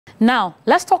Now,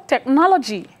 let's talk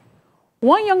technology.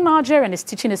 One young Nigerian is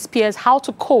teaching his peers how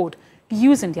to code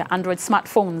using their Android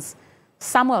smartphones.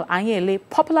 Samuel Anyaele,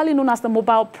 popularly known as the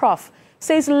mobile prof,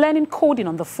 says learning coding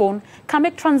on the phone can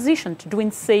make transition to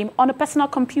doing same on a personal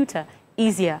computer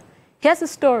easier. Here's the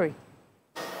story.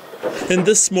 In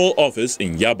this small office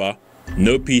in Yaba,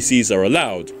 no PCs are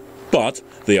allowed, but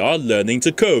they are learning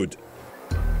to code.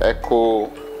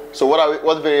 Echo. So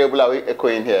what variable are we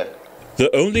echoing here?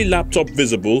 The only laptop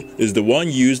visible is the one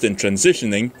used in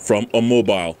transitioning from a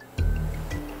mobile.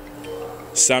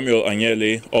 Samuel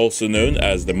Anyaele, also known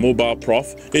as the mobile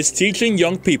prof, is teaching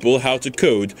young people how to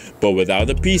code but without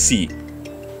a PC.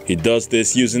 He does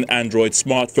this using Android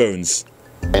smartphones.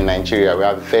 In Nigeria, we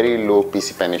have very low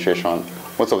PC penetration.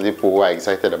 Most of the people who are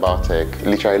excited about tech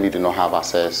literally do not have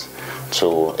access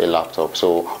to a laptop.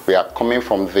 So we are coming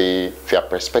from their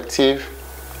perspective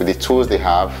with the tools they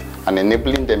have and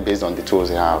enabling them based on the tools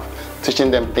they have. Teaching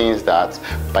them things that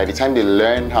by the time they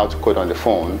learn how to code on the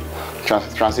phone,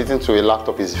 transiting to a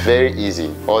laptop is very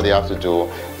easy. All they have to do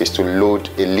is to load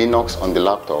a Linux on the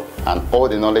laptop, and all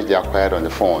the knowledge they acquired on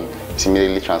the phone is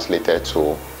immediately translated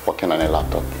to working on a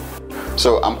laptop.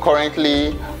 So I'm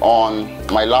currently on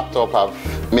my laptop.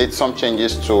 I've made some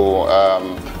changes to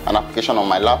an application on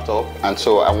my laptop, and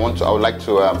so I would like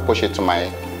to push it to my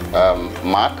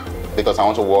Mac, because I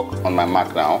want to work on my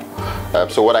Mac now.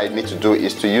 So what I need to do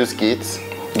is to use Git.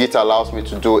 Git allows me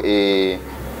to do a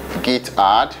Git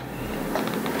add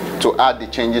to add the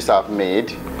changes I've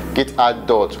made. Git add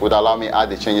dot would allow me to add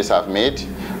the changes I've made,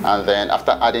 and then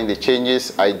after adding the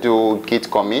changes, I do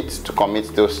git commit to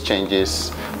commit those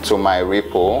changes to my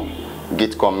repo.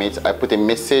 Git commit, I put a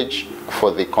message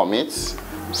for the commits.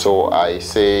 So I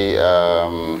say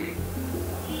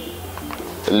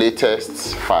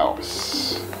latest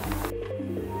files.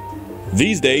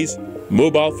 These days,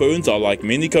 mobile phones are like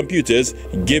mini computers,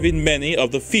 giving many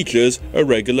of the features a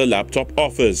regular laptop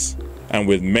offers. And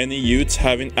with many youths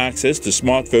having access to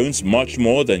smartphones much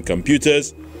more than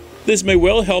computers, this may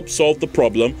well help solve the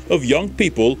problem of young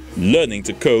people learning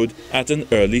to code at an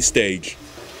early stage.